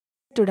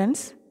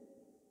Students,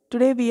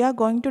 today we are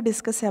going to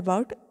discuss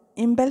about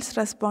impulse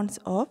response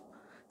of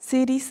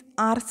series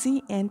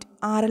RC and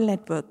RL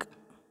network.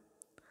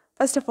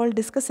 First of all,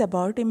 discuss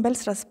about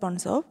impulse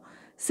response of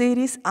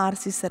series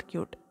RC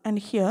circuit. And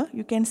here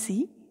you can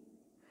see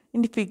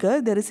in the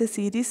figure there is a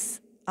series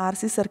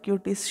RC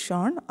circuit is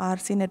shown.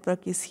 RC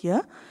network is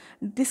here.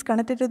 It is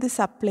connected to the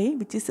supply,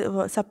 which is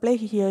supply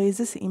here is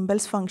this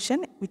impulse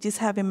function, which is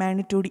have a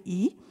magnitude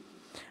E,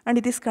 and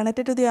it is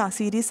connected to the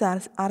series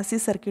RC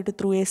circuit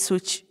through a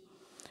switch.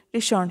 It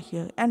is shown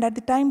here, and at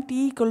the time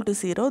t equal to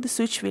 0, the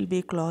switch will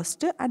be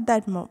closed. At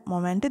that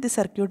moment the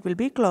circuit will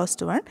be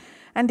closed one,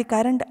 and the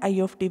current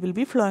I of t will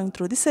be flowing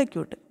through the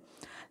circuit.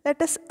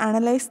 Let us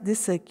analyze this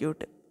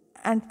circuit,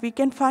 and we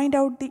can find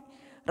out the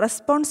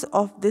response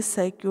of this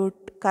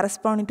circuit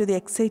corresponding to the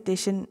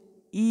excitation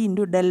E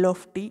into del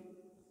of t,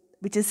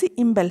 which is the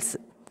impulse.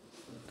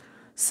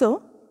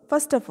 So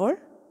first of all,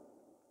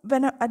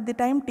 when at the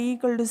time t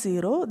equal to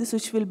 0, the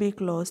switch will be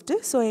closed,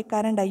 so a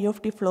current I of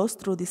t flows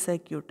through the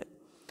circuit.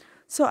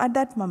 So at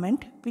that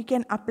moment we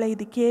can apply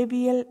the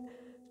KVL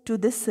to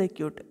this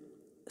circuit.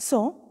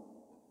 So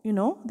you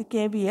know the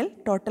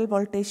KVL, total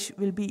voltage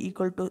will be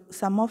equal to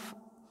sum of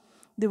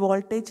the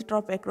voltage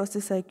drop across the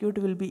circuit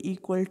will be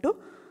equal to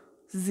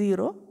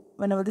 0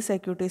 whenever the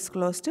circuit is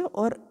closed,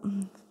 or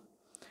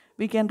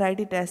we can write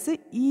it as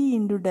E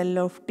into del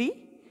of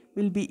t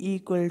will be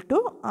equal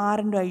to R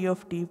into I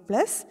of t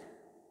plus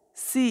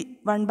C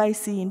 1 by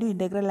C into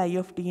integral I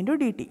of t into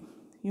dt.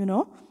 You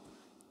know,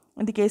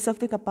 in the case of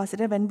the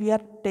capacitor, when we are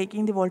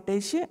taking the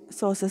voltage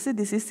sources,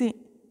 this is the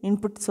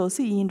input source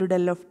E into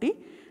del of t,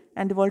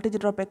 and the voltage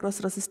drop across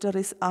resistor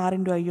is R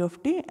into I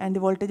of t, and the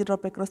voltage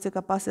drop across the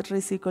capacitor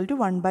is equal to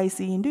 1 by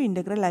C into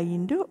integral I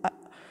into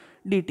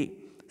dt.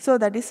 So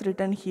that is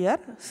written here.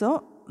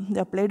 So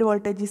the applied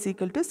voltage is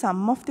equal to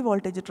sum of the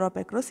voltage drop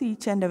across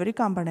each and every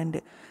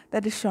component,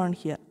 that is shown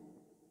here.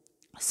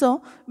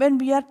 So when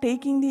we are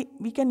taking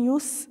we can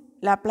use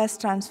Laplace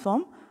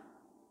transform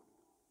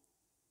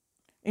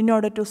in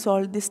order to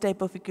solve this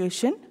type of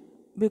equation,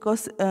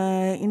 because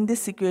in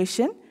this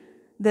equation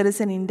there is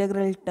an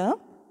integral term.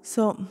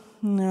 So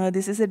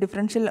this is a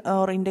differential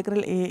or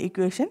integral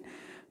equation.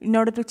 In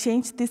order to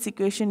change this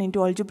equation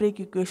into algebraic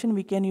equation,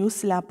 we can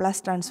use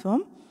Laplace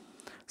transform.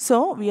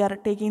 So we are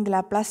taking the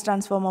Laplace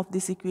transform of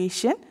this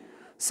equation.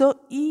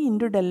 So E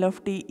into del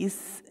of t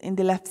is in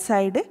the left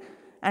side,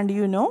 and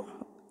you know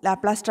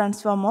Laplace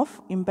transform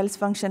of impulse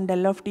function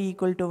del of t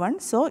equal to 1.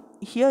 So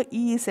here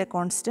E is a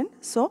constant.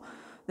 So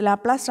the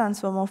Laplace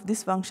transform of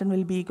this function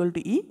will be equal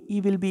to E.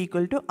 E will be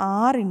equal to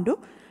R into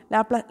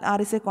Laplace.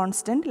 R is a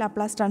constant.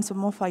 Laplace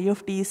transform of I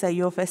of t is I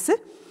of s.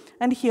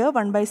 And here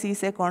 1 by C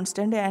is a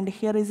constant, and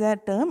here is a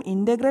term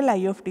integral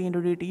I of t into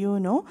dt. You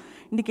know,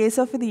 in the case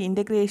of the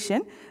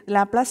integration,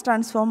 Laplace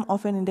transform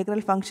of an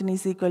integral function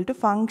is equal to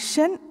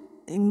function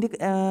in the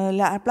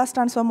Laplace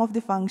transform of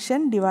the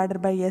function divided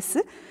by s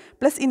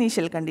plus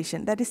initial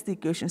condition. That is the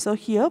equation. So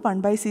here 1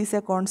 by C is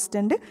a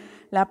constant.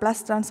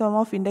 Laplace transform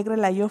of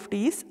integral I of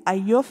t is I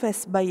of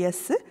s by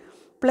s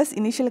plus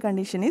initial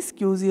condition is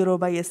q0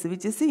 by s,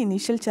 which is the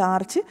initial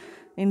charge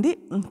in the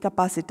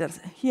capacitors.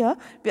 Here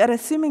we are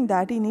assuming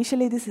that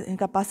initially this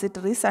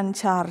capacitor is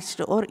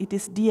uncharged or it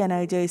is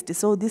de-energized.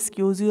 So this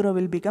q0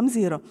 will become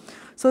 0.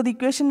 So the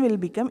equation will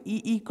become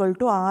E equal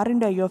to R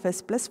into I of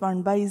s plus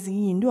 1 by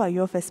Z into I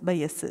of s by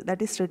s.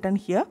 That is written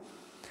here.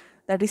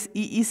 That is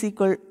E is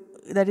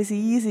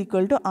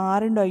equal to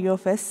R into I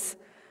of s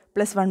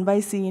plus 1 by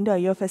C into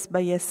I of s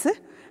by s.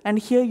 And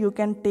here you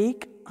can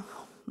take,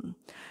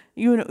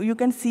 you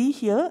can see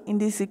here in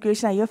this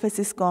equation I of s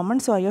is common,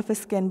 so I of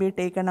s can be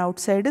taken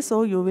outside,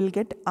 so you will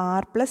get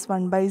R plus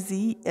 1 by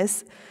Z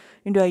s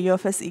into I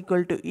of s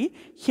equal to E.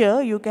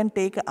 Here you can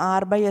take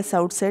R by s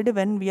outside.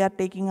 When we are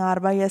taking R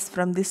by s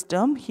from this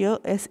term, here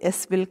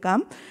s will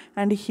come,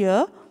 and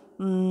here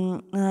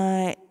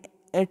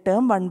a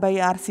term 1 by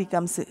RC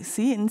comes.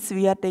 See, since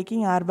we are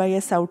taking R by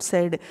s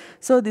outside,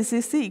 so this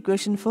is the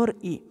equation for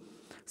E.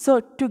 So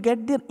to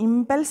get the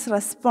impulse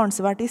response,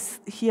 what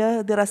is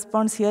here the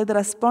response? Here the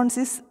response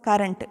is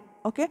current,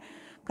 okay,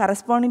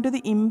 corresponding to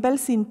the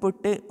impulse input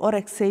or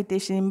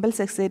excitation, impulse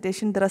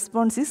excitation, the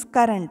response is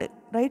current,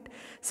 right?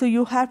 So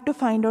you have to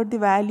find out the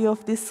value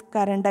of this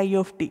current I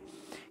of t.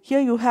 Here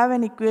you have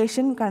an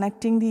equation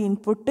connecting the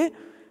input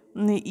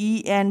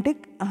E and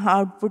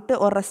output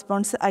or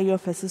response I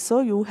of s.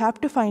 So you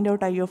have to find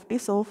out I of t.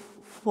 So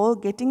for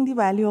getting the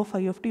value of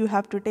I of t, you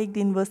have to take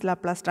the inverse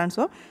Laplace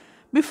transform.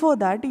 Before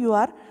that, you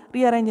are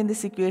rearranging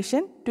this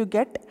equation to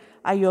get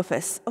I of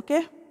s,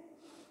 okay.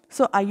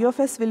 So I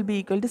of s will be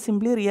equal to,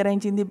 simply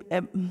rearranging the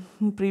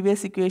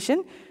previous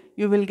equation,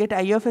 you will get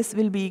I of s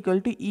will be equal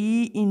to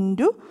E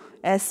into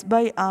s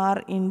by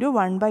R into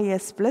 1 by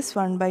s plus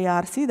 1 by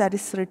RC. That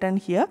is written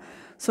here.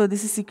 So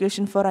this is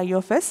equation for I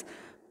of s.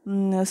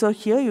 So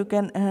here you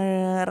can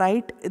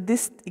write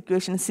this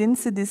equation,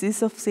 since this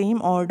is of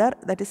same order,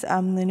 that is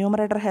the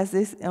numerator has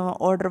this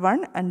order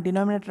 1 and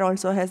denominator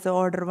also has the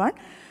order 1.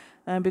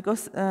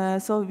 Because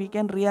so we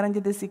can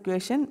rearrange this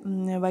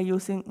equation by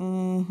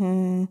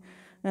using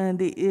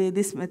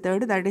this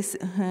method, that is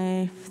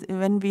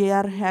when we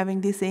are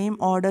having the same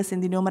orders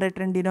in the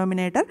numerator and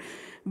denominator,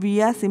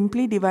 we are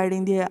simply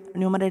dividing the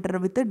numerator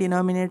with the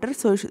denominator.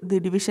 So the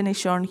division is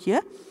shown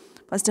here.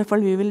 First of all,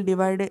 we will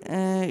divide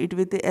it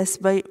with s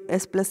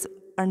plus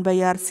 1 by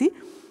rc.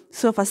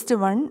 So first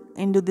 1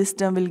 into this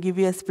term will give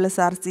you s plus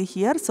rc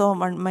here. So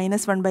 1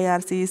 minus 1 by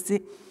rc is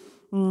the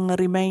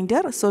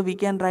remainder. So we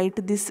can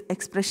write this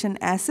expression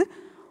as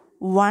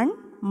 1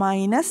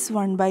 minus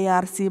 1 by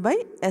rc by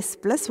s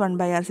plus 1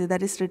 by rc,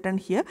 that is written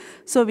here.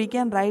 So we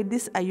can write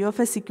this I of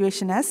s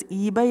equation as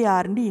e by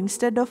r, and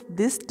instead of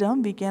this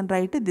term we can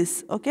write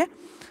this. Okay,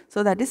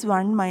 so that is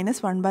 1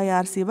 minus 1 by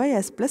rc by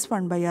s plus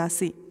 1 by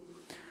rc.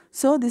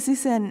 So this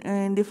is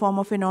in the form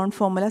of a known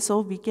formula,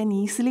 so we can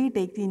easily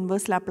take the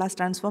inverse Laplace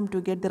transform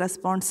to get the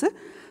response.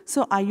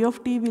 So I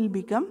of t will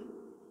become,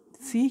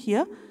 see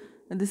here,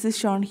 this is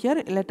shown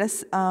here. Let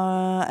us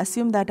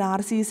assume that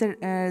rc is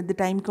the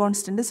time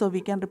constant, so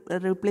we can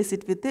replace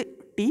it with the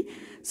t.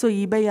 So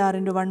e by r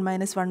into 1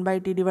 minus 1 by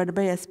t divided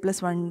by s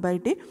plus 1 by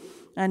t,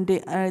 and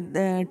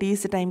t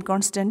is the time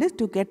constant.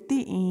 To get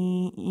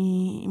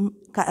the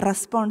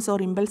response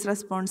or impulse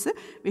response,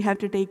 we have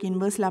to take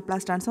inverse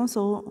Laplace transform.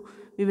 So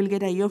we will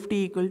get I of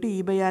t equal to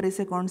e by r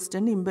is a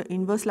constant,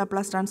 inverse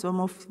Laplace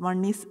transform of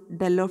 1 is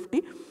del of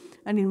t,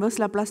 and inverse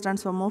Laplace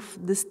transform of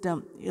this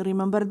term.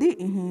 Remember the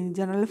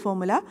general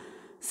formula.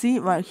 See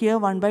here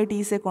 1 by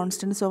t is a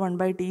constant, so 1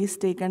 by t is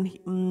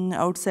taken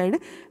outside,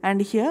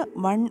 and here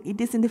 1,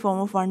 it is in the form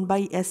of 1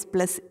 by s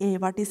plus a.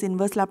 What is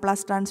inverse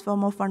Laplace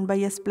transform of 1 by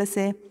s plus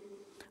a?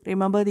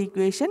 Remember the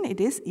equation,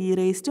 it is e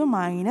raised to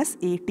minus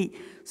at.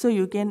 So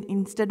you can,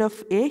 instead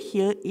of a,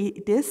 here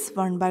it is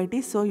 1 by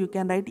t, so you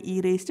can write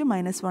e raised to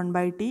minus 1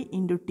 by t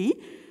into t.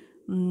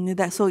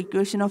 So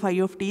equation of I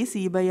of t is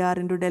e by r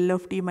into del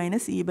of t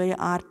minus e by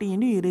rt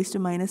into e raised to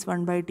minus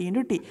 1 by t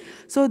into t.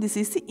 So this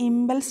is the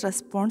impulse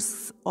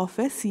response of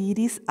a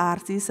series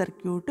RC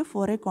circuit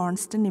for a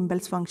constant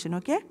impulse function.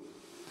 Okay.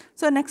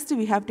 So next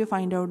we have to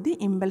find out the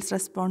impulse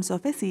response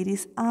of a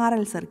series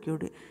RL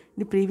circuit. In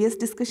the previous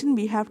discussion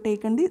we have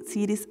taken the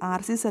series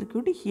RC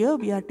circuit. Here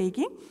we are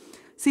taking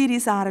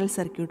series RL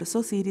circuit.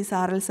 So series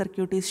RL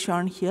circuit is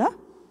shown here.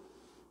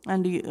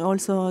 And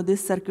also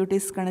this circuit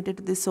is connected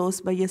to the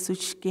source by a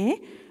switch K.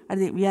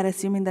 We are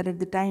assuming that at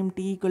the time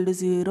t equal to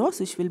 0,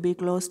 switch will be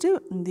closed.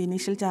 The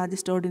initial charge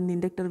stored in the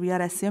inductor, we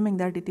are assuming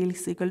that it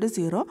is equal to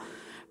 0.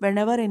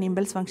 Whenever an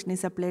impulse function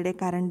is applied, a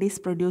current is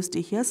produced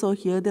here. So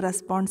here the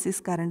response is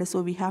current.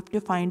 So we have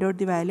to find out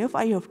the value of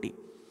I of t.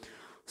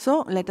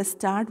 So let us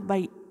start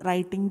by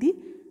writing the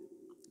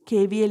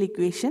KVL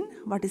equation.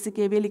 What is the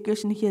KVL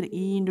equation here?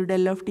 E into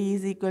del of t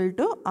is equal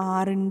to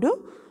r into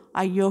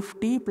I of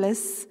t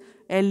plus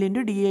L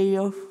into di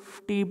of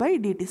t by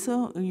dt.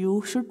 So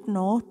you should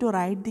know to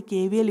write the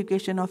KVL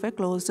equation of a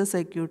closed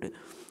circuit.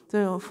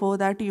 So for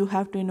that you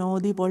have to know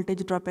the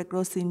voltage drop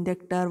across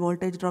inductor,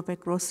 voltage drop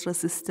across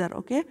resistor.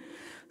 Okay.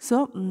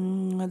 So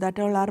that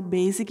all are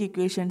basic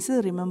equations.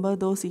 Remember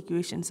those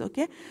equations.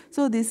 Okay.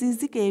 So this is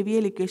the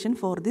KVL equation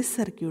for this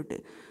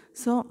circuit.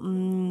 So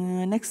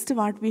next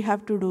what we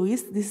have to do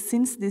is this,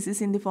 since this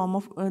is in the form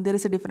of there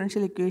is a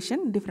differential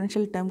equation,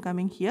 differential term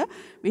coming here,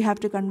 we have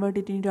to convert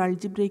it into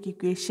algebraic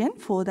equation.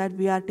 For that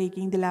we are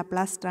taking the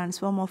Laplace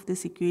transform of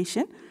this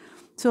equation.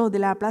 So the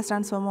Laplace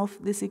transform of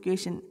this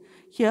equation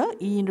here,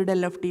 e into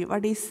del of t.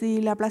 What is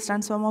the Laplace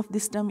transform of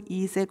this term?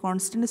 E is a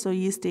constant, so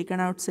e is taken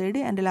outside,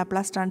 and the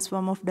Laplace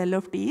transform of del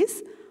of t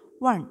is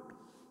 1.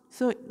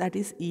 So that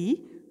is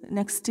e.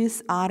 Next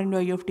is r into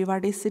I of t.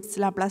 What is its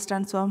Laplace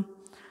transform?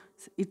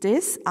 It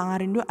is r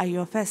into I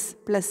of s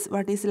plus,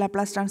 what is the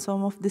Laplace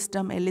transform of this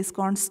term? L is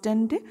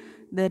constant.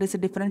 There is a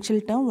differential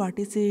term. What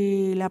is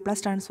the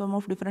Laplace transform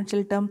of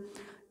differential term?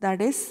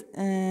 That is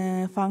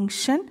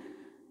function,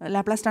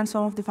 Laplace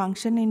transform of the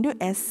function into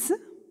s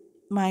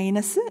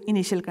minus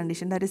initial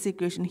condition. That is the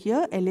equation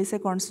here. L is a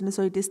constant,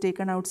 so it is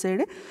taken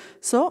outside.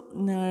 So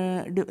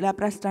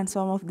Laplace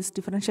transform of this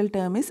differential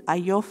term is I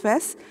of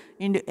s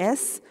into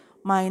s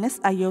minus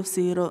I of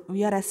 0.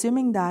 We are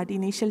assuming that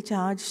initial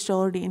charge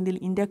stored in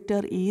the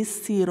inductor is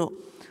 0.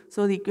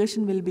 So the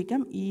equation will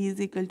become E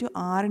is equal to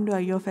R into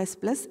I of s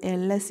plus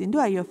Ls into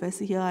I of s.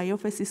 Here I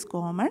of s is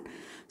common,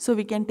 so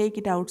we can take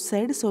it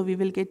outside. So we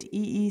will get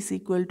E is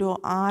equal to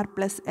R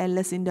plus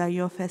Ls into I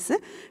of s.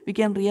 We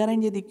can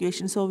rearrange the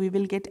equation. So we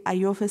will get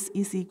I of s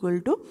is equal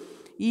to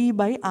E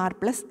by R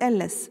plus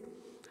Ls.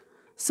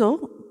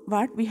 So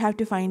what we have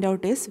to find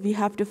out is we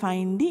have to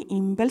find the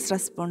impulse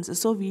response.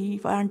 So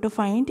we want to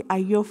find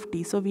I of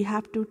t. So we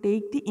have to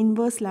take the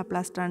inverse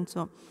Laplace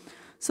transform.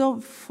 So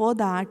for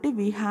that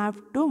we have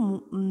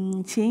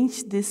to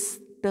change this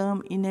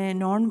term in a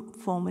known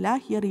formula.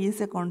 Here E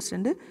is a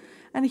constant,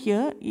 and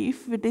here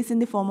if it is in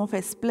the form of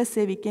s plus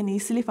a, we can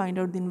easily find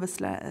out the inverse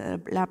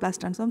Laplace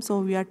transform. So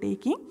we are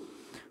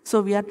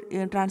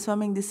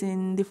transforming this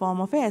in the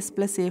form of a s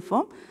plus a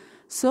form.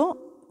 So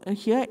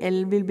here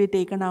L will be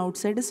taken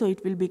outside, so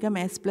it will become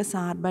S plus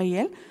R by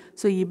L.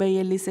 So E by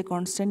L is a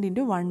constant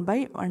into 1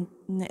 by 1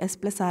 S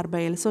plus R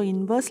by L. So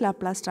inverse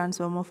Laplace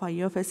transform of I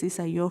of S is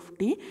I of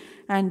t,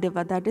 and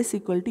that is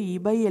equal to E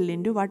by L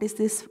into what is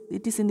this?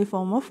 It is in the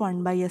form of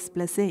 1 by S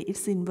plus A.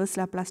 Its inverse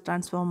Laplace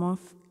transform of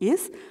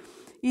is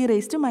e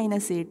raised to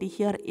minus at.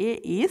 Here a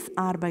is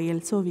r by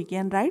L. So we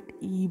can write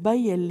E by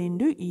L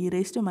into e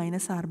raised to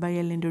minus r by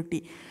L into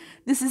t.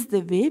 This is the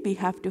way we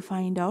have to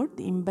find out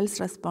the impulse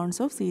response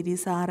of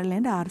series RL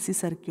and RC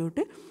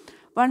circuit.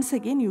 Once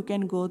again, you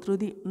can go through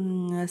the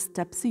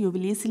steps. You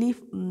will easily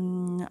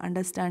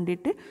understand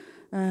it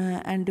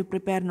and to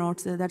prepare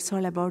notes. That's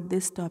all about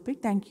this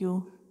topic. Thank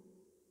you.